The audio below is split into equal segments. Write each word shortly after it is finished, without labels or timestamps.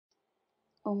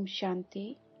ओम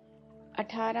शांति।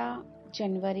 18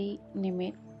 जनवरी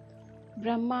निमित्त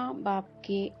ब्रह्मा बाप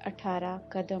के 18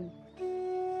 कदम।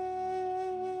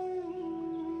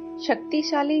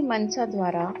 शक्तिशाली मनसा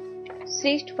द्वारा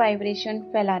श्रेष्ठ वाइब्रेशन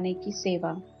फैलाने की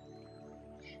सेवा।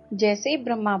 जैसे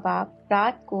ब्रह्मा बाप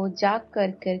रात को जाग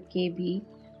कर के भी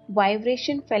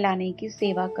वाइब्रेशन फैलाने की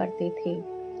सेवा करते थे,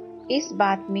 इस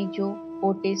बात में जो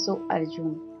होते सो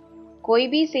अर्जुन। कोई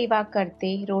भी सेवा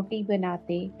करते, रोटी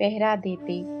बनाते, पहरा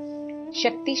देते,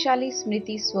 शक्तिशाली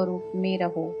स्मृति स्वरूप में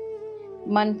रहो।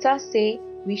 मनसा से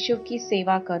विश्व की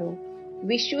सेवा करो।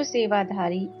 विश्व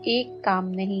सेवाधारी एक काम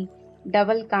नहीं,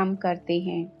 डबल काम करते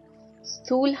हैं।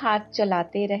 स्थूल हाथ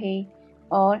चलाते रहे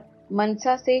और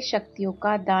मनसा से शक्तियों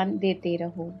का दान देते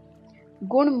रहो।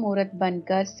 गुण मूर्त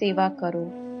बनकर सेवा करो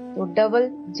तो डबल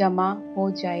जमा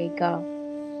हो जाएगा।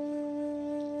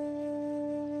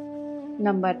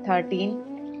 Number 13.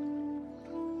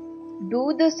 Do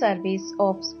the service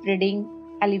of spreading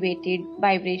elevated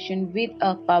vibration with a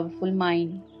powerful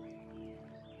mind.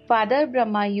 Father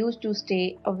Brahma used to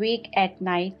stay awake at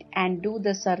night and do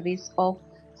the service of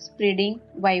spreading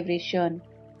vibration.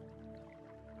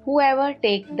 Whoever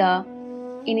takes the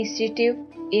initiative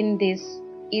in this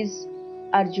is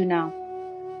Arjuna.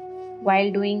 While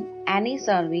doing any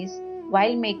service,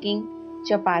 while making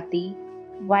chapati,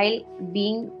 while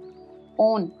being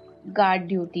on guard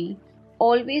duty,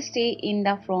 always stay in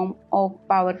the form of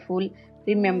powerful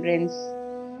remembrance.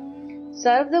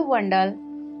 Serve the wonder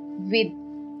with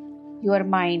your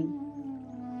mind.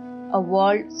 A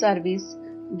world service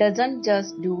doesn't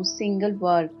just do single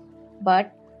work, but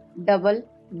double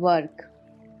work.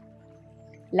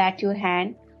 Let your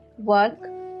hand work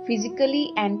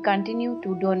physically and continue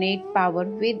to donate power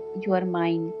with your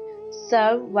mind.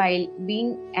 Serve while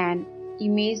being an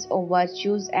image of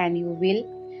virtues and you will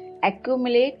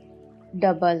accumulate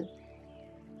double.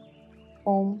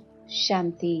 Om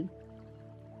Shanti.